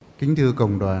Kính thưa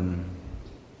cộng đoàn,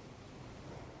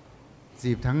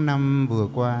 dịp tháng 5 vừa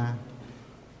qua,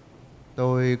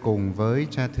 tôi cùng với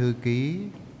cha thư ký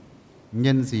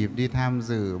nhân dịp đi tham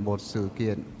dự một sự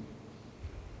kiện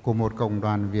của một cộng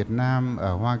đoàn Việt Nam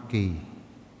ở Hoa Kỳ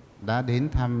đã đến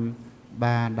thăm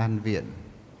 3 đan viện,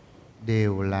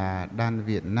 đều là đan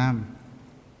viện nam.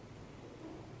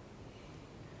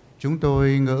 Chúng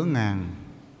tôi ngỡ ngàng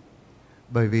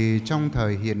bởi vì trong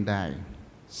thời hiện đại,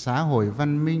 xã hội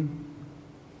văn minh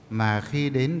mà khi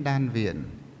đến đan viện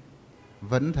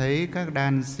vẫn thấy các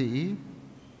đan sĩ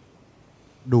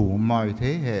đủ mọi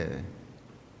thế hệ.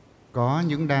 Có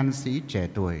những đan sĩ trẻ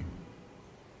tuổi,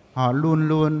 họ luôn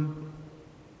luôn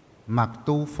mặc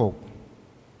tu phục,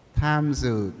 tham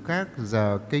dự các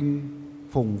giờ kinh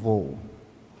phụng vụ,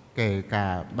 kể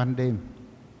cả ban đêm.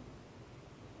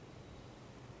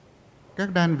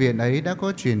 Các đan viện ấy đã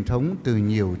có truyền thống từ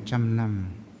nhiều trăm năm.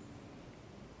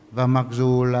 Và mặc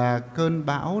dù là cơn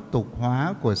bão tục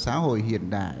hóa của xã hội hiện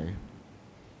đại,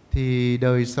 thì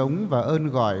đời sống và ơn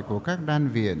gọi của các đan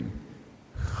viện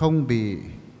không bị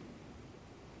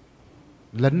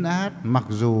lấn át, mặc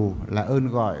dù là ơn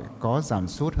gọi có giảm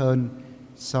sút hơn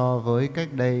so với cách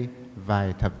đây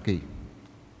vài thập kỷ.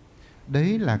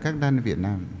 Đấy là các đan viện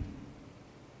nam.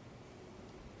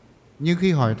 Nhưng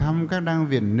khi hỏi thăm các đan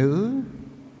viện nữ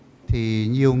thì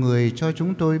nhiều người cho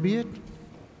chúng tôi biết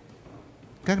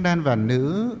các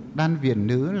đan viện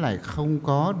nữ lại không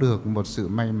có được một sự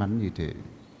may mắn như thế.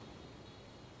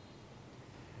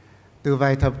 Từ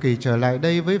vài thập kỷ trở lại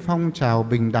đây, với phong trào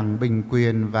bình đẳng bình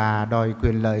quyền và đòi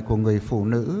quyền lợi của người phụ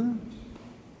nữ,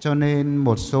 cho nên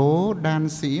một số đan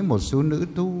sĩ, một số nữ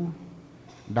tu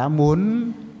đã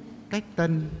muốn cách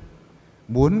tân,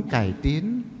 muốn cải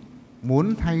tiến,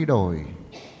 muốn thay đổi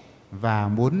và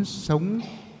muốn sống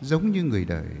giống như người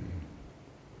đời.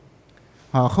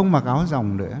 Họ không mặc áo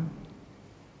dòng nữa,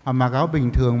 họ mặc áo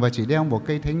bình thường và chỉ đeo một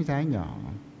cây thánh giá nhỏ.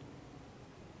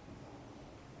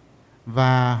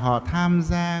 Và họ tham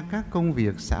gia các công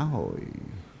việc xã hội.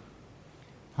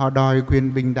 Họ đòi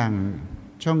quyền bình đẳng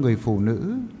cho người phụ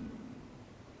nữ.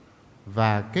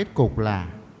 Và kết cục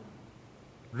là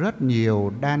rất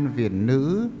nhiều đan viện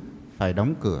nữ phải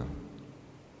đóng cửa,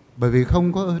 bởi vì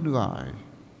không có ơn gọi,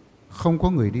 không có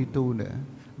người đi tu nữa.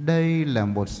 Đây là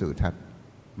một sự thật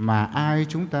mà ai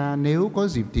chúng ta nếu có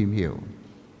dịp tìm hiểu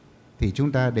thì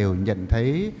chúng ta đều nhận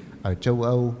thấy ở châu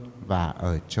Âu và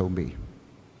ở châu Mỹ.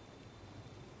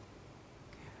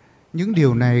 Những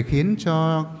điều này khiến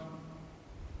cho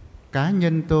cá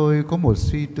nhân tôi có một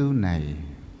suy tư này.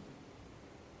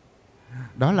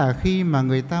 Đó là khi mà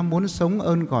người ta muốn sống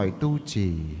ơn gọi tu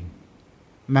trì,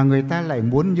 mà người ta lại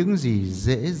muốn những gì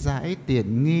dễ dãi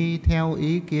tiện nghi theo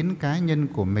ý kiến cá nhân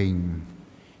của mình,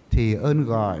 thì ơn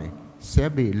gọi sẽ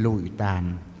bị lụi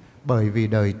tàn, bởi vì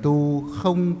đời tu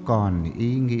không còn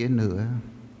ý nghĩa nữa.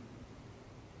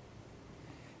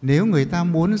 Nếu người ta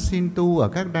muốn xin tu ở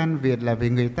các đan viện là vì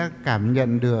người ta cảm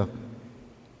nhận được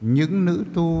những nữ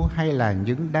tu hay là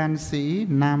những đan sĩ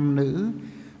nam nữ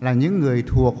là những người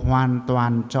thuộc hoàn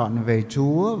toàn trọn về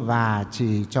Chúa và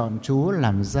chỉ chọn Chúa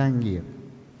làm gia nghiệp.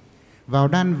 Vào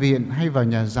đan viện hay vào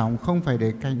nhà dòng không phải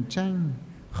để cạnh tranh,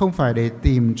 không phải để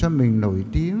tìm cho mình nổi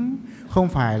tiếng, không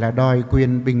phải là đòi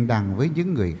quyền bình đẳng với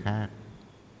những người khác.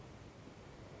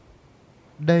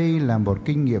 Đây là một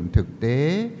kinh nghiệm thực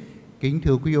tế, kính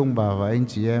thưa quý ông bà và anh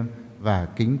chị em, và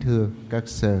kính thưa các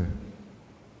sơ.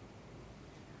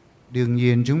 Đương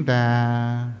nhiên chúng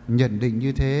ta nhận định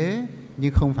như thế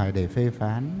nhưng không phải để phê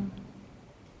phán.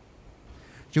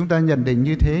 Chúng ta nhận định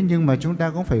như thế nhưng mà chúng ta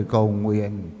cũng phải cầu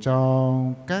nguyện cho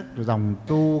các dòng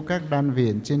tu, các đan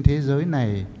viện trên thế giới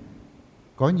này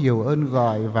có nhiều ơn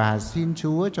gọi, và xin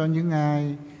Chúa cho những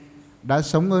ai đã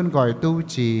sống ơn gọi tu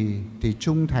trì thì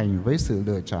trung thành với sự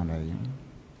lựa chọn ấy.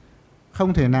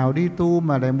 Không thể nào đi tu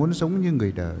mà lại muốn sống như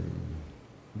người đời,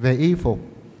 về y phục,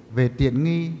 về tiện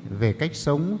nghi, về cách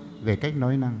sống, về cách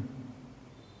nói năng.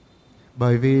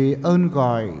 Bởi vì ơn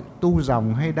gọi tu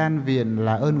dòng hay đan viện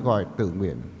là ơn gọi tự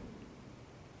nguyện.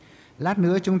 Lát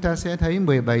nữa chúng ta sẽ thấy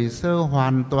 17 sơ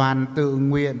hoàn toàn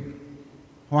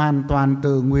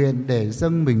tự nguyện để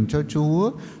dâng mình cho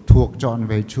Chúa, thuộc trọn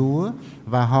về Chúa,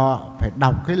 và họ phải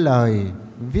đọc cái lời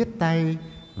viết tay,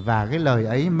 và cái lời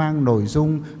ấy mang nội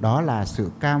dung đó là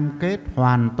sự cam kết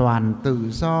hoàn toàn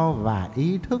tự do và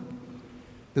ý thức.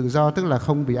 Tự do tức là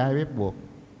không bị ai ép buộc.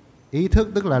 Ý thức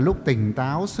tức là lúc tỉnh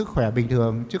táo, sức khỏe bình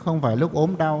thường, chứ không phải lúc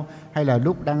ốm đau hay là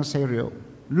lúc đang say rượu,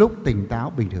 lúc tỉnh táo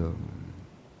bình thường.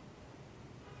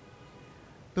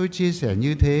 Tôi chia sẻ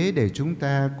như thế để chúng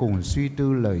ta cùng suy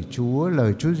tư lời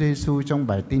Chúa Giêsu trong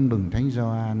bài tin mừng Thánh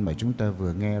Gioan mà chúng ta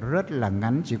vừa nghe, rất là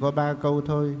ngắn, chỉ có 3 câu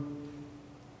thôi.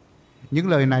 Những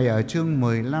lời này ở chương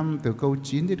 15 từ câu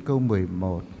 9 đến câu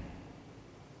 11.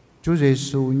 Chúa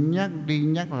Giêsu nhắc đi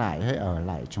nhắc lại hãy ở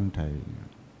lại trong Thầy.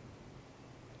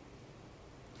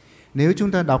 Nếu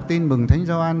chúng ta đọc tin mừng Thánh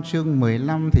Gioan chương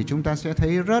 15 thì chúng ta sẽ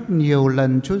thấy rất nhiều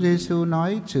lần Chúa Giêsu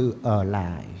nói chữ ở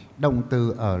lại, động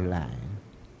từ ở lại.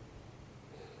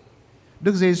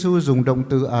 Đức Giêsu dùng động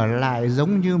từ ở lại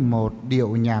giống như một điệu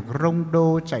nhạc rông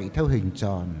đô chạy theo hình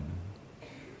tròn.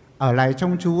 Ở lại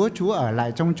trong Chúa, Chúa ở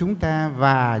lại trong chúng ta,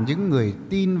 và những người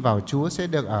tin vào Chúa sẽ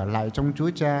được ở lại trong Chúa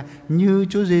Cha như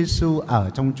Chúa Giêsu ở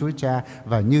trong Chúa Cha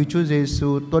và như Chúa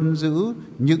Giêsu tuân giữ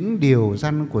những điều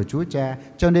răn của Chúa Cha,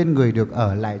 cho nên người được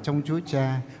ở lại trong Chúa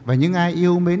Cha. Và những ai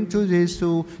yêu mến Chúa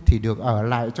Giêsu thì được ở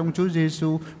lại trong Chúa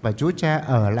Giêsu và Chúa Cha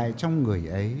ở lại trong người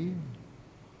ấy.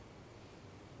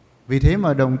 Vì thế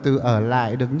mà động từ ở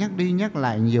lại được nhắc đi nhắc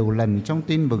lại nhiều lần trong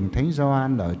tin mừng Thánh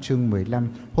Gioan ở chương 15.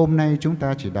 Hôm nay chúng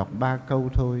ta chỉ đọc 3 câu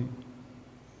thôi.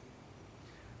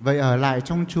 Vậy ở lại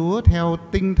trong Chúa theo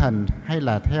tinh thần hay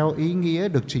là theo ý nghĩa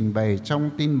được trình bày trong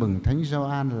tin mừng Thánh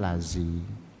Gioan là gì?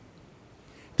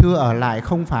 Thưa, ở lại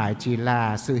không phải chỉ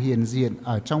là sự hiện diện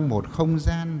ở trong một không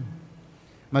gian,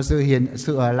 mà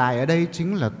sự ở lại ở đây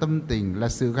chính là tâm tình, là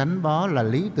sự gắn bó, là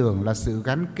lý tưởng, là sự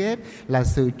gắn kết, là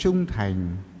sự trung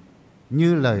thành.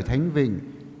 Như lời Thánh Vịnh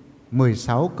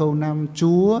 16 câu 5,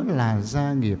 Chúa là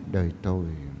gia nghiệp đời tôi.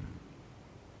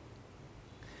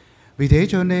 Vì thế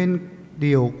cho nên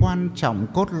điều quan trọng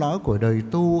cốt lõi của đời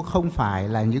tu không phải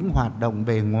là những hoạt động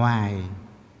bề ngoài,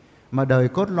 mà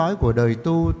cốt lõi của đời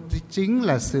tu chính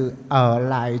là sự ở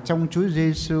lại trong Chúa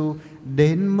Giêsu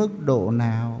đến mức độ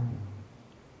nào.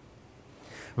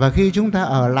 Và khi chúng ta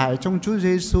ở lại trong Chúa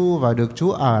Giêsu và được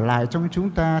Chúa ở lại trong chúng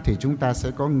ta thì chúng ta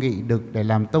sẽ có nghị lực để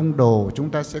làm tông đồ, chúng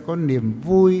ta sẽ có niềm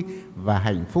vui và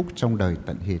hạnh phúc trong đời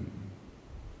tận hiện.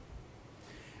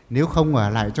 Nếu không ở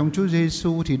lại trong Chúa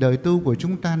Giêsu thì đời tu của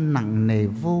chúng ta nặng nề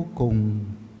vô cùng.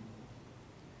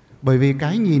 Bởi vì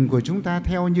cái nhìn của chúng ta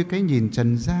theo như cái nhìn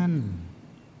trần gian.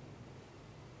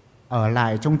 Ở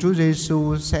lại trong Chúa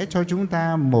Giêsu sẽ cho chúng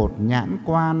ta một nhãn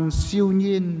quan siêu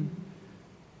nhiên,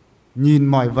 nhìn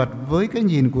mọi vật với cái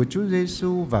nhìn của Chúa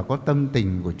Giêsu và có tâm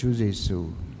tình của Chúa Giêsu.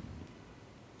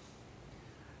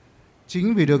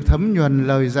 Chính vì được thấm nhuần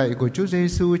lời dạy của Chúa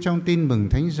Giêsu trong tin mừng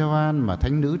Thánh Gioan mà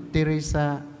Thánh nữ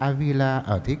Teresa Avila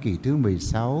ở thế kỷ thứ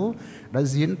 16 đã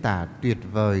diễn tả tuyệt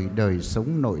vời đời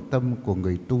sống nội tâm của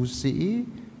người tu sĩ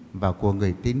và của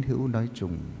người tín hữu nói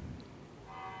chung.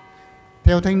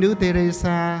 Theo Thánh nữ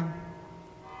Teresa,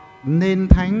 nên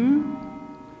thánh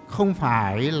không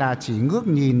phải là chỉ ngước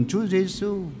nhìn Chúa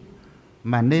Giêsu,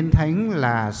 mà nên thánh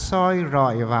là soi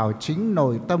rọi vào chính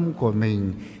nội tâm của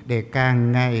mình để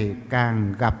càng ngày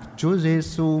càng gặp Chúa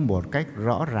Giêsu một cách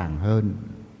rõ ràng hơn.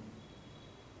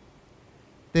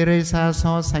 Teresa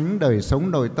so sánh đời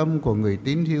sống nội tâm của người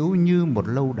tín hữu như một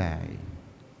lâu đài.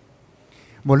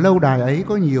 Một lâu đài ấy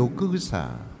có nhiều cư sở.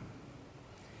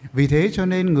 Vì thế cho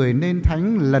nên người nên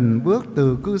thánh lần bước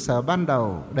từ cư sở ban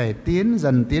đầu để tiến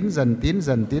dần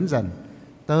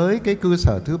tới cái cư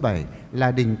sở thứ 7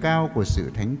 là đỉnh cao của sự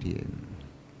thánh thiện.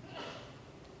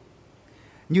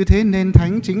 Như thế nên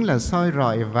thánh chính là soi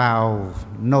rọi vào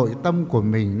nội tâm của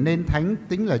mình, nên thánh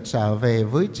tính là trở về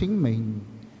với chính mình.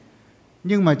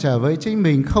 Nhưng mà trở với chính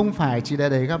mình không phải chỉ là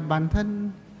để gặp bản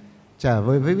thân, trở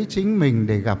về với chính mình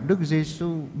để gặp Đức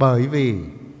Giêsu, bởi vì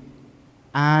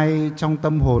ai trong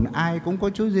tâm hồn ai cũng có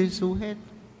Chúa Giêsu hết.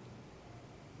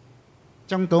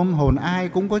 Trong tâm hồn ai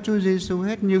cũng có Chúa Giêsu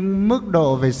hết, nhưng mức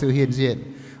độ về sự hiện diện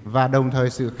và đồng thời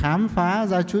sự khám phá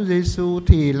ra Chúa Giêsu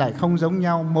thì lại không giống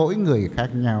nhau, mỗi người khác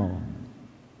nhau.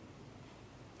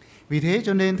 Vì thế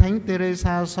cho nên Thánh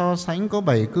Teresa so sánh có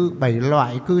 7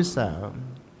 loại cư sở.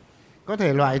 Có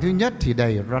thể loại thứ nhất thì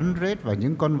đầy rắn rết và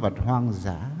những con vật hoang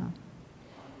dã.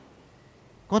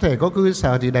 Có thể có cư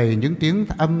sở thì đầy những tiếng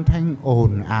âm thanh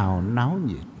ồn ào náo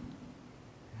nhiệt.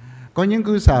 Có những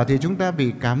cư sở thì chúng ta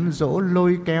bị cám dỗ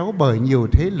lôi kéo bởi nhiều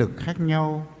thế lực khác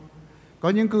nhau. Có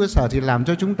những cư sở thì làm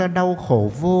cho chúng ta đau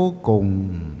khổ vô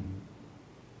cùng.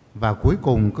 Và cuối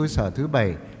cùng cư sở thứ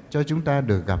 7 cho chúng ta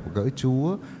được gặp gỡ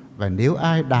Chúa. Và nếu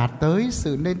ai đạt tới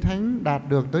sự nên thánh, đạt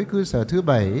được tới cư sở thứ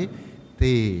 7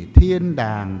 thì thiên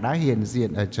đàng đã hiện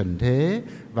diện ở trần thế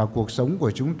và cuộc sống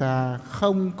của chúng ta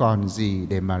không còn gì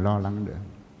để mà lo lắng nữa.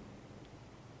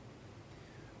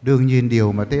 Đương nhiên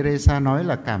điều mà Teresa nói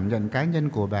là cảm nhận cá nhân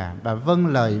của bà vâng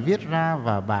lời viết ra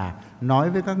và bà nói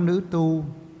với các nữ tu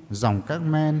dòng các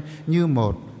men như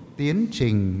một tiến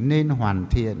trình nên hoàn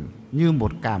thiện, như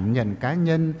một cảm nhận cá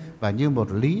nhân và như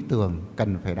một lý tưởng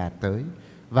cần phải đạt tới.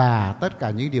 Và tất cả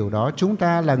những điều đó chúng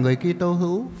ta là người Kitô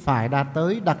hữu phải đạt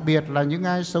tới, đặc biệt là những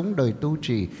ai sống đời tu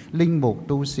trì, linh mục,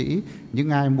 tu sĩ, những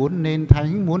ai muốn nên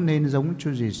thánh, muốn nên giống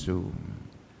Chúa Giêsu.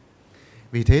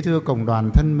 Vì thế thưa cộng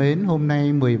đoàn thân mến, hôm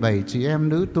nay 17 chị em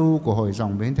nữ tu của Hội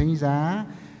Dòng Bến Thánh Giá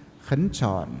khấn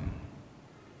chọn.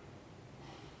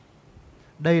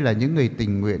 Đây là những người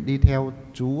tình nguyện đi theo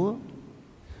Chúa.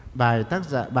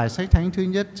 Bài sách thánh thứ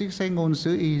nhất, trích sách ngôn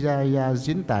sứ Isaiah,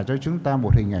 diễn tả cho chúng ta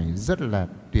một hình ảnh rất là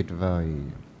tuyệt vời.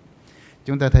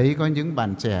 Chúng ta thấy có những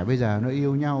bạn trẻ bây giờ nó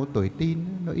yêu nhau, tuổi tin,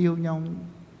 nó yêu nhau,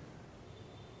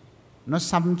 nó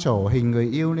xăm trổ hình người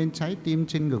yêu lên trái tim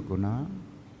trên ngực của nó.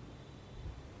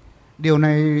 Điều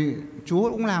này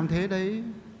Chúa cũng làm thế đấy,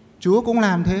 Chúa cũng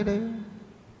làm thế đấy.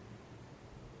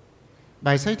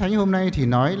 Bài sách thánh hôm nay thì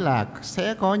nói là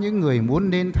sẽ có những người muốn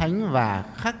nên thánh và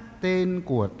khắc tên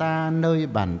của ta nơi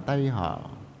bàn tay họ.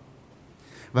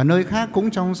 Và nơi khác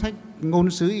cũng trong sách ngôn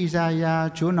sứ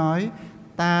Isaiah, Chúa nói: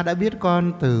 ta đã biết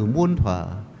con từ muôn thuở,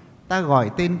 ta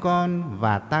gọi tên con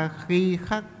và ta ghi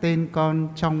khắc tên con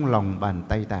trong lòng bàn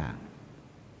tay ta.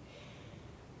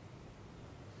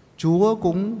 Chúa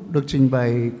cũng được trình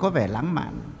bày có vẻ lãng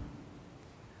mạn.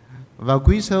 Và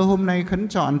quý sơ hôm nay khấn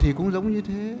chọn thì cũng giống như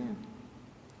thế.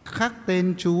 Khắc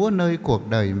tên Chúa nơi cuộc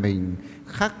đời mình,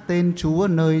 khắc tên Chúa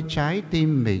nơi trái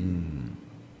tim mình,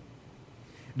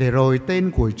 để rồi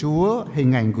tên của Chúa,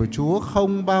 hình ảnh của Chúa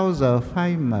không bao giờ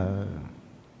phai mờ.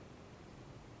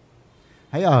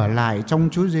 Hãy ở lại trong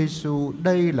Chúa Giêsu,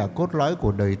 đây là cốt lõi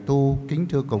của đời tu, kính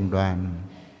thưa cộng đoàn.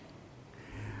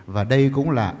 Và đây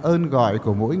cũng là ơn gọi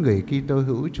của mỗi người Kitô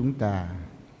hữu chúng ta.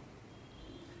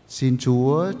 Xin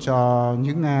Chúa cho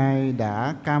những ai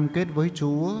đã cam kết với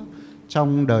Chúa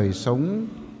trong đời sống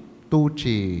tu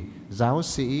trì, giáo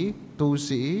sĩ, tu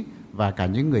sĩ và cả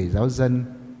những người giáo dân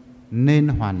nên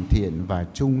hoàn thiện và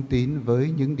trung tín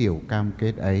với những điều cam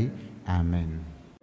kết ấy. Amen.